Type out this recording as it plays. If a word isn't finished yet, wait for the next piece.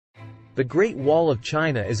The Great Wall of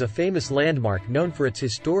China is a famous landmark known for its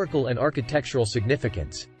historical and architectural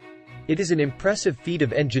significance. It is an impressive feat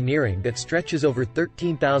of engineering that stretches over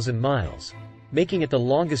 13,000 miles, making it the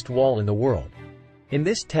longest wall in the world. In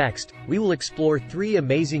this text, we will explore 3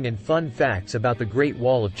 amazing and fun facts about the Great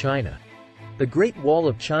Wall of China. The Great Wall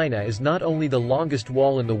of China is not only the longest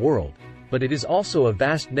wall in the world, but it is also a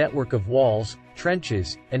vast network of walls,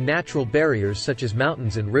 trenches, and natural barriers such as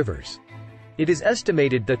mountains and rivers. It is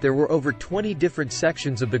estimated that there were over 20 different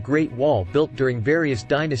sections of the Great Wall built during various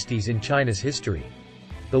dynasties in China's history.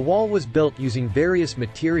 The wall was built using various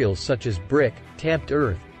materials such as brick, tamped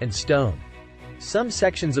earth, and stone. Some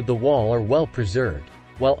sections of the wall are well preserved,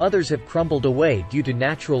 while others have crumbled away due to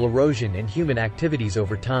natural erosion and human activities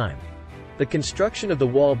over time. The construction of the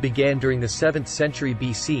wall began during the 7th century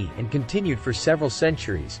BC and continued for several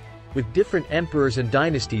centuries, with different emperors and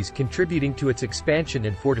dynasties contributing to its expansion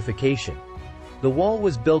and fortification. The wall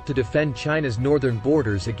was built to defend China's northern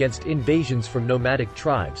borders against invasions from nomadic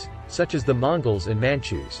tribes, such as the Mongols and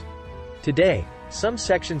Manchus. Today, some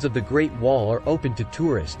sections of the Great Wall are open to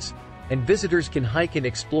tourists, and visitors can hike and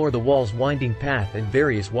explore the wall's winding path and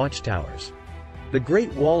various watchtowers. The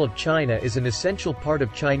Great Wall of China is an essential part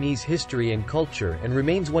of Chinese history and culture and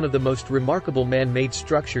remains one of the most remarkable man-made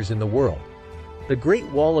structures in the world. The Great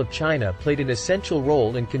Wall of China played an essential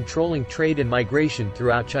role in controlling trade and migration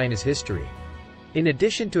throughout China's history. In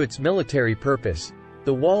addition to its military purpose,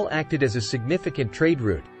 the wall acted as a significant trade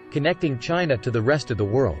route, connecting China to the rest of the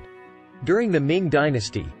world. During the Ming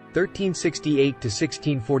Dynasty, 1368 to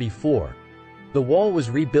 1644, the wall was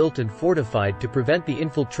rebuilt and fortified to prevent the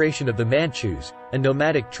infiltration of the Manchus, a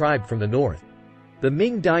nomadic tribe from the north. The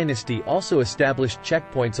Ming Dynasty also established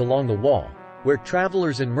checkpoints along the wall, where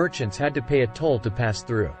travelers and merchants had to pay a toll to pass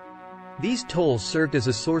through. These tolls served as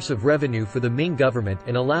a source of revenue for the Ming government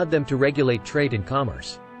and allowed them to regulate trade and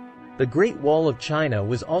commerce. The Great Wall of China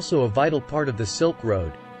was also a vital part of the Silk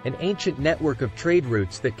Road, an ancient network of trade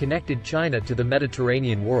routes that connected China to the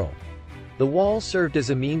Mediterranean world. The wall served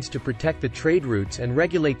as a means to protect the trade routes and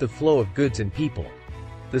regulate the flow of goods and people.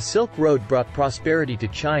 The Silk Road brought prosperity to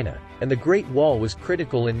China, and the Great Wall was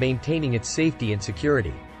critical in maintaining its safety and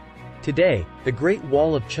security. Today, the Great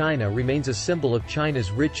Wall of China remains a symbol of China's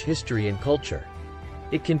rich history and culture.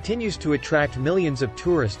 It continues to attract millions of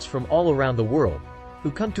tourists from all around the world, who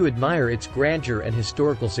come to admire its grandeur and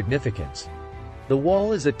historical significance. The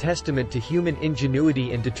wall is a testament to human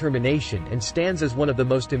ingenuity and determination and stands as one of the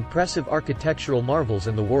most impressive architectural marvels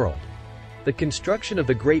in the world. The construction of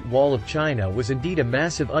the Great Wall of China was indeed a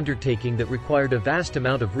massive undertaking that required a vast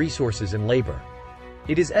amount of resources and labor.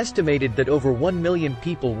 It is estimated that over 1 million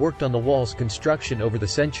people worked on the wall's construction over the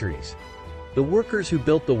centuries. The workers who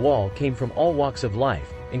built the wall came from all walks of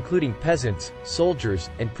life, including peasants, soldiers,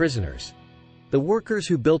 and prisoners. The workers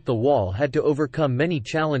who built the wall had to overcome many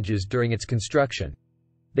challenges during its construction.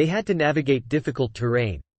 They had to navigate difficult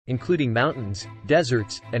terrain, including mountains,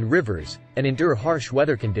 deserts, and rivers, and endure harsh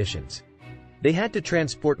weather conditions. They had to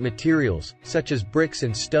transport materials, such as bricks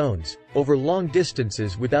and stones, over long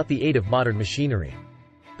distances without the aid of modern machinery.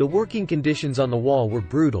 The working conditions on the wall were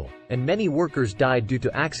brutal, and many workers died due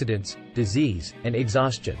to accidents, disease, and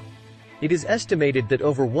exhaustion. It is estimated that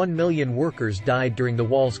over 1 million workers died during the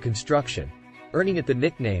wall's construction, earning it the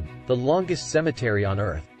nickname, the longest cemetery on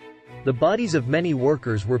Earth. The bodies of many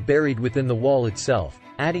workers were buried within the wall itself,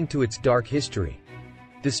 adding to its dark history.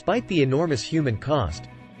 Despite the enormous human cost,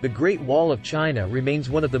 the Great Wall of China remains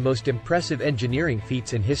one of the most impressive engineering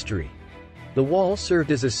feats in history. The wall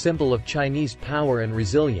served as a symbol of Chinese power and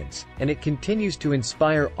resilience, and it continues to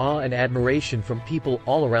inspire awe and admiration from people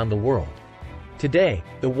all around the world. Today,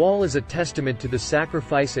 the wall is a testament to the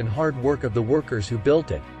sacrifice and hard work of the workers who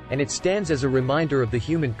built it, and it stands as a reminder of the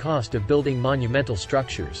human cost of building monumental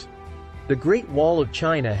structures. The Great Wall of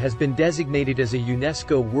China has been designated as a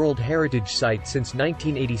UNESCO World Heritage Site since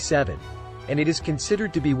 1987, and it is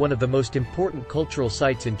considered to be one of the most important cultural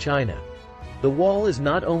sites in China. The wall is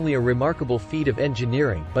not only a remarkable feat of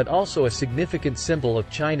engineering but also a significant symbol of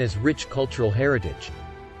China's rich cultural heritage.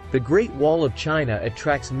 The Great Wall of China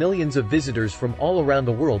attracts millions of visitors from all around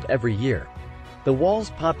the world every year. The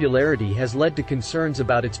wall's popularity has led to concerns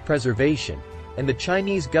about its preservation, and the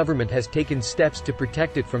Chinese government has taken steps to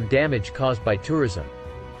protect it from damage caused by tourism.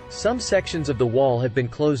 Some sections of the wall have been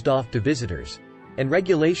closed off to visitors, and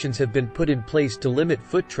regulations have been put in place to limit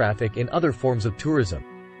foot traffic and other forms of tourism.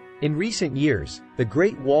 In recent years, the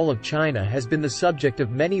Great Wall of China has been the subject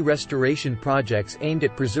of many restoration projects aimed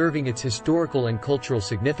at preserving its historical and cultural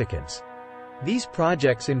significance. These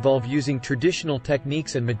projects involve using traditional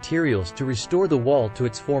techniques and materials to restore the wall to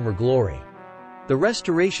its former glory. The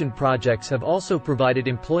restoration projects have also provided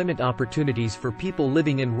employment opportunities for people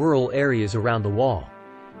living in rural areas around the wall.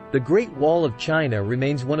 The Great Wall of China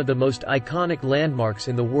remains one of the most iconic landmarks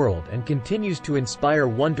in the world and continues to inspire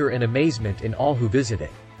wonder and amazement in all who visit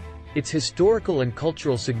it. Its historical and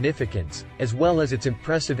cultural significance, as well as its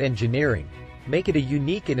impressive engineering, make it a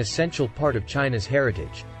unique and essential part of China's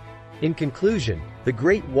heritage. In conclusion, the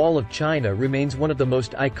Great Wall of China remains one of the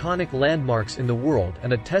most iconic landmarks in the world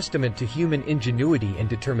and a testament to human ingenuity and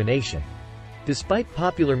determination. Despite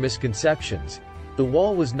popular misconceptions, the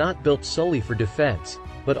wall was not built solely for defense,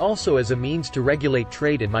 but also as a means to regulate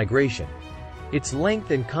trade and migration. Its length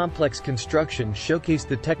and complex construction showcase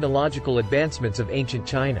the technological advancements of ancient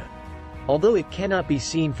China. Although it cannot be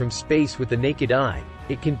seen from space with the naked eye,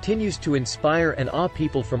 it continues to inspire and awe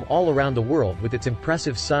people from all around the world with its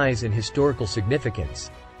impressive size and historical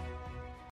significance.